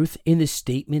truth in the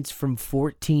statements from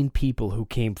 14 people who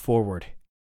came forward.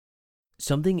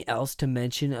 Something else to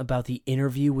mention about the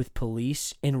interview with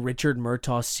police and Richard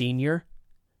Murtaugh Sr.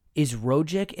 is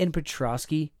Rojek and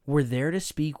Petrosky were there to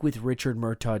speak with Richard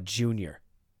Murtaugh Jr.,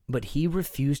 but he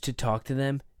refused to talk to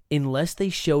them unless they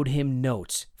showed him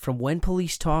notes from when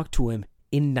police talked to him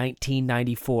in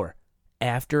 1994,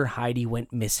 after Heidi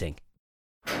went missing.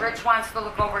 Rich wants to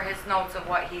look over his notes of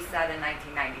what he said in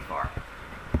 1994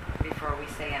 before we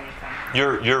say anything.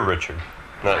 You're Richard,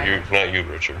 not you,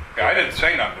 Richard. Yeah, I didn't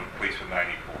say nothing to the police in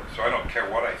 '94, so I don't care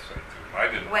what I say to them. I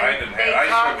didn't. When they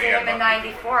talked to him in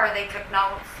 '94, they took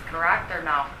notes, correct or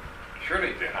no? Sure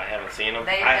they did. I haven't seen them.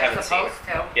 They're supposed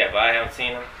to. Yeah, but I haven't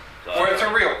seen them. So well, it's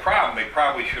a real problem. They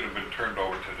probably should have been turned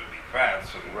over to the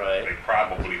defense, and they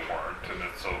probably weren't, and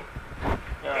it's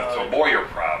a lawyer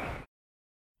problem.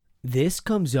 This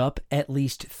comes up at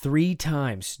least 3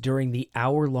 times during the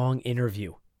hour-long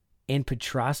interview, and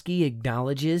Petrosky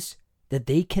acknowledges that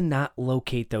they cannot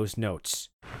locate those notes.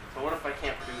 So what if I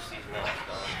can't produce these notes,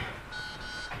 though?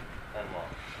 Then what?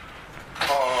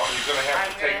 You're going to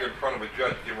have to take her in front of a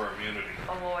judge, give her immunity.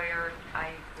 A lawyer,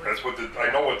 I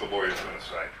know what the lawyer's going to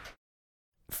say.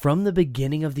 From the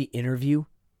beginning of the interview,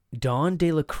 Dawn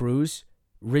De La Cruz,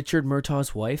 Richard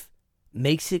Murtaugh's wife,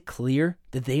 makes it clear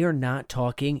that they are not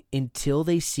talking until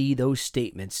they see those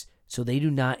statements so they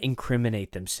do not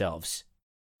incriminate themselves.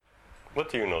 What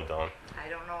do you know, Dawn? I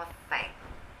don't know a thing.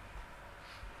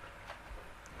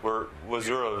 Was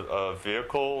there a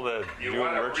vehicle that you and Richard... You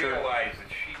want to realize that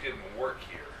she didn't work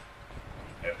here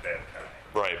at that time.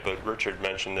 Right, but Richard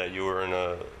mentioned that you were in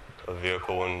a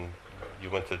vehicle when you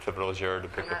went to Thibodeau's yard to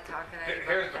pick up...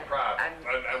 Here's the problem,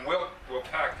 and we'll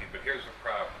talk to you, but here's the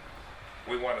problem.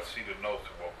 We want to see the notes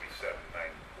of what we said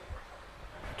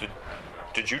in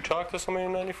 '94. Did you talk to somebody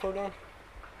in '94, Don?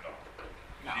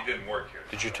 No. He didn't work here.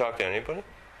 Did you talk to anybody?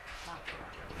 No.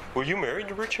 Were you married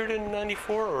to Richard in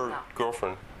 '94 or no.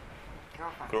 Girlfriend?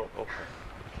 Girlfriend. Okay.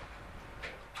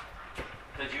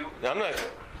 Did you... I'm not...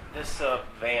 This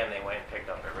van they went and picked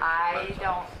up at Richard. I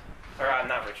don't... Or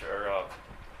not Richard, or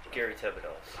Gary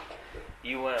Thibodeau's.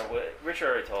 You went with... Richard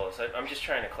already told us. I'm just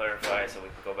trying to clarify so we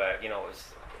can go back. It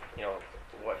was...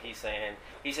 what he's saying.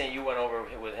 He's saying you went over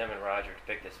with him and Roger to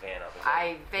pick this van up.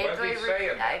 I vaguely...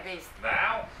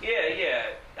 Now? Yeah.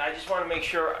 I just want to make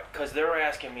sure, because they're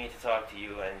asking me to talk to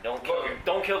you, and don't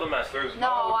kill the messenger.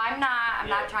 No, I'm not. I'm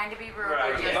not trying to be rude.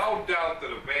 Right. There's no doubt that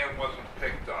a van wasn't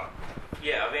picked up.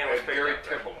 Yeah, a van was picked Gary up.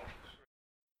 Thibodeau.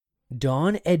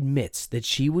 Dawn admits that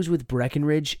she was with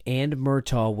Breckenridge and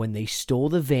Murtaugh when they stole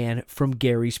the van from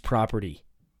Gary's property.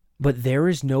 But there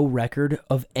is no record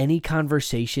of any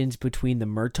conversations between the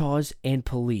Murtaughs and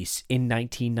police in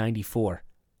 1994.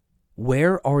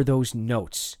 Where are those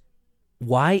notes?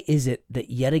 Why is it that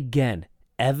yet again,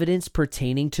 evidence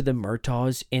pertaining to the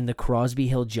Murtaughs in the Crosby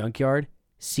Hill junkyard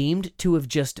seemed to have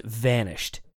just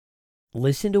vanished?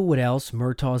 Listen to what else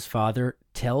Murtaugh's father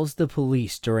tells the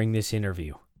police during this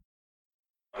interview.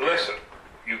 Listen,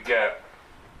 you got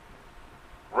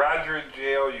Roger in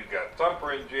jail, you got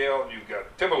Thumper in jail, you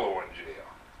got Thibodeau in jail.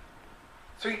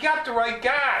 So you got the right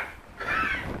guy.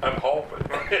 I'm hoping.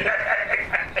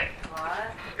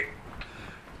 What?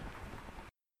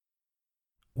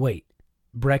 Wait,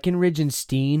 Breckenridge and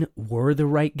Steen were the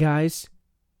right guys?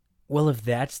 Well, if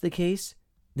that's the case,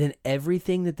 then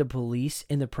everything that the police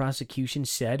and the prosecution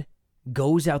said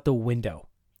goes out the window,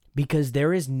 because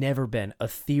there has never been a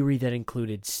theory that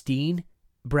included Steen,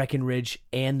 Breckenridge,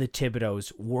 and the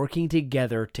Thibodeaus working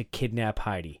together to kidnap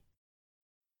Heidi.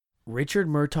 Richard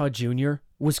Murtaugh Jr.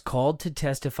 was called to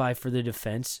testify for the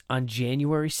defense on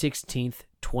January 16,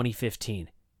 2015.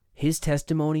 His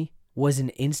testimony was an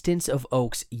instance of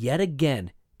Oakes yet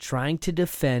again trying to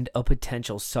defend a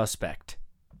potential suspect.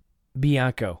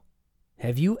 Bianco,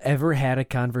 have you ever had a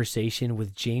conversation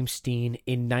with James Steen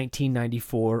in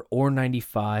 1994 or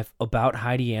 95 about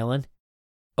Heidi Allen?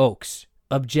 Oakes,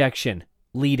 objection,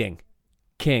 leading.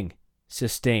 King,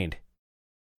 sustained.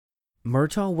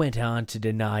 Murtaugh went on to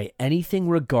deny anything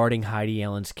regarding Heidi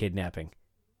Allen's kidnapping,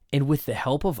 and with the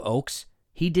help of Oakes,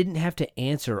 he didn't have to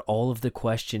answer all of the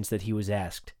questions that he was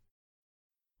asked.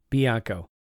 Bianco,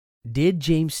 did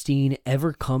James Steen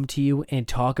ever come to you and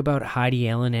talk about Heidi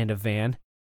Allen and a van?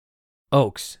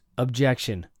 Oakes,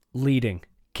 objection, leading.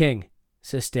 King,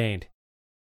 sustained.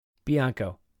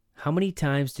 Bianco, how many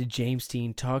times did James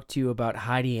Steen talk to you about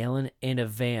Heidi Allen and a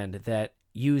van that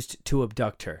used to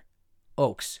abduct her?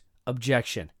 Oakes,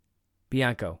 objection.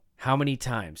 Bianco, how many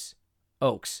times?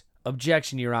 Oakes,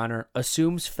 objection, Your Honor,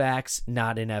 assumes facts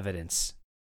not in evidence.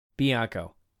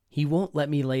 Bianco, he won't let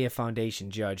me lay a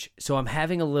foundation, Judge, so I'm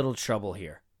having a little trouble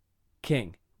here.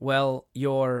 King, well,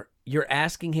 you're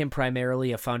asking him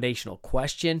primarily a foundational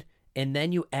question, and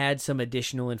then you add some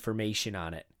additional information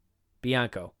on it.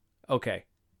 Bianco, okay.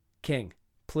 King,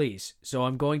 please, so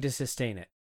I'm going to sustain it.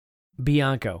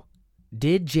 Bianco,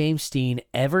 did James Steen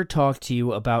ever talk to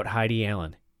you about Heidi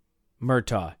Allen?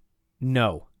 Murtaugh,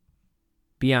 no.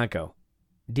 Bianco,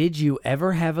 did you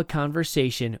ever have a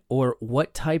conversation, or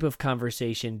what type of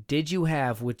conversation did you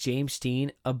have with James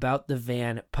Steen about the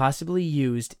van possibly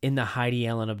used in the Heidi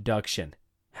Allen abduction?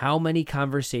 How many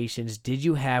conversations did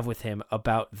you have with him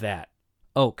about that?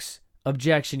 Oakes,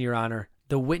 objection, Your Honor.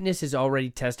 The witness has already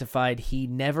testified he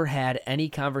never had any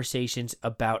conversations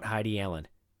about Heidi Allen.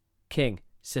 King,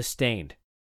 sustained.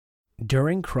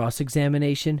 During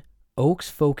cross-examination, Oakes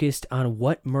focused on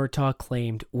what Murtaugh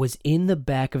claimed was in the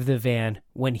back of the van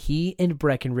when he and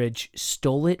Breckenridge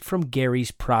stole it from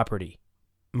Gary's property.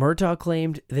 Murtaugh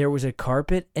claimed there was a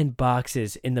carpet and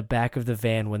boxes in the back of the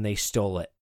van when they stole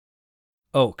it.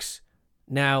 Oakes,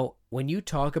 now, when you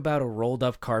talk about a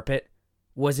rolled-up carpet,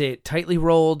 was it tightly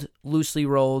rolled, loosely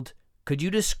rolled? Could you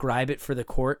describe it for the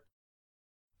court?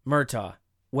 Murtaugh,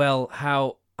 well,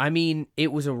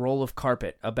 it was a roll of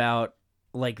carpet about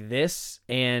like this,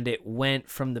 and it went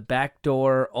from the back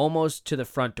door almost to the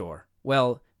front door.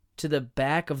 Well, to the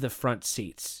back of the front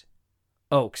seats.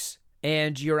 Oakes,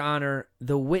 and Your Honor,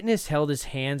 the witness held his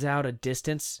hands out a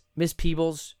distance. Miss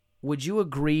Peebles, would you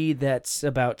agree that's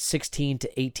about 16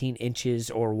 to 18 inches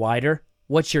or wider?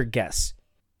 What's your guess?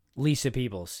 Lisa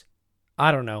Peebles,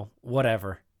 I don't know,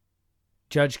 whatever.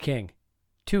 Judge King,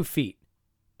 2 feet.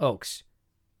 Oakes,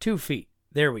 2 feet.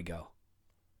 There we go.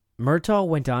 Murtaugh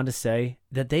went on to say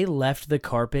that they left the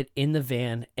carpet in the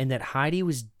van and that Heidi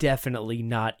was definitely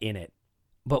not in it.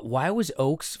 But why was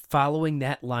Oakes following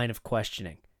that line of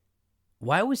questioning?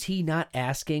 Why was he not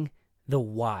asking the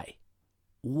why?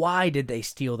 Why did they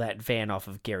steal that van off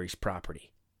of Gary's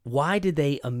property? Why did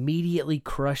they immediately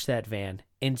crush that van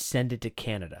and send it to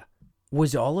Canada?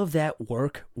 Was all of that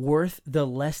work worth the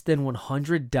less than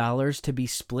 $100 to be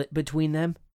split between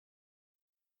them?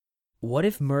 What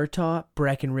if Murtaugh,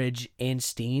 Breckenridge, and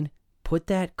Steen put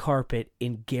that carpet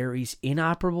in Gary's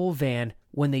inoperable van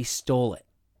when they stole it?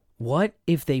 What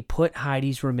if they put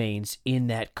Heidi's remains in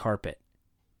that carpet?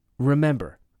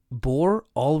 Remember, Bohr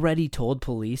already told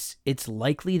police it's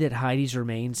likely that Heidi's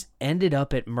remains ended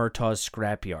up at Murtaugh's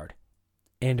scrapyard.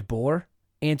 And Bohr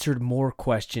answered more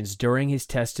questions during his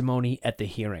testimony at the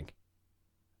hearing.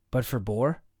 But for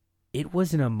Bohr, it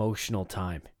was an emotional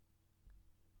time.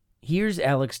 Here's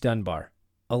Alex Dunbar,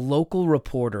 a local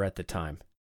reporter at the time.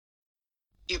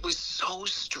 It was so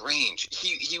strange.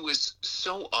 He was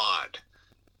so odd.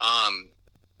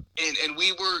 And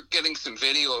we were getting some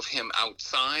video of him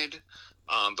outside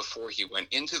before he went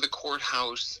into the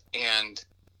courthouse, and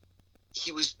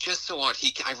he was just so odd.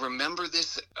 I remember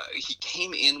this. He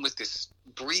came in with this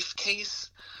briefcase,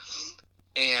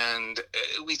 and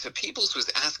Lisa Peebles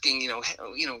was asking,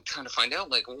 trying to find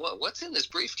out, like, what's in this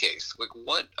briefcase? Like,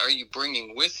 what are you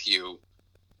bringing with you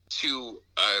to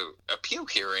a appeal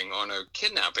hearing on a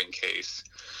kidnapping case?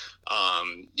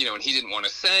 And he didn't want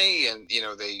to say, and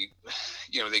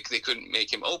they couldn't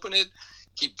make him open it.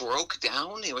 He broke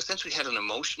down. He essentially had an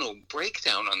emotional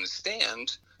breakdown on the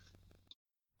stand.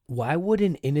 Why would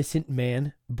an innocent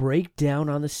man break down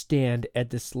on the stand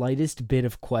at the slightest bit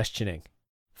of questioning?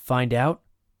 Find out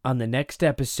on the next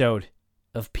episode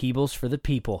of Peebles for the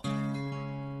People.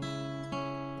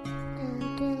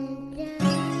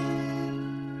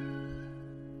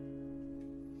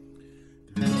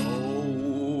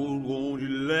 Lord, won't you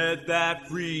let that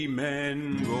free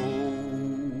man go?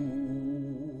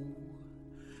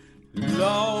 Lord,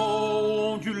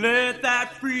 won't you let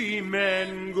that free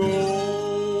man go?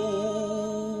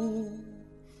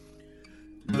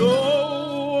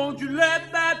 Lord, won't you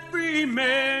let that free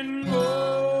man go?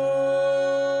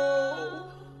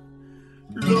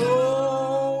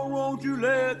 Lord, won't you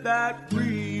let that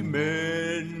free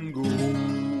man go?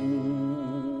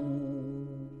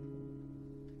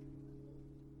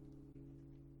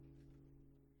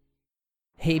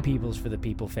 Hey, Peoples for the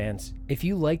People fans. If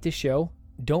you like the show,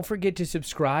 don't forget to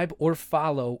subscribe or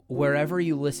follow wherever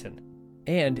you listen.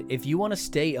 And if you want to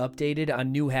stay updated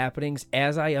on new happenings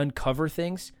as I uncover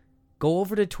things, go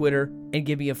over to Twitter and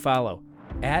give me a follow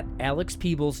at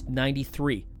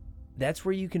AlexPeebles93. That's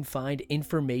where you can find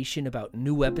information about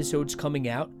new episodes coming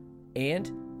out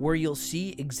and where you'll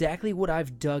see exactly what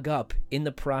I've dug up in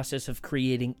the process of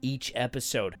creating each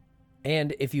episode.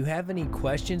 And if you have any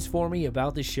questions for me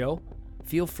about the show,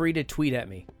 feel free to tweet at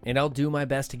me, and I'll do my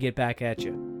best to get back at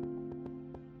you.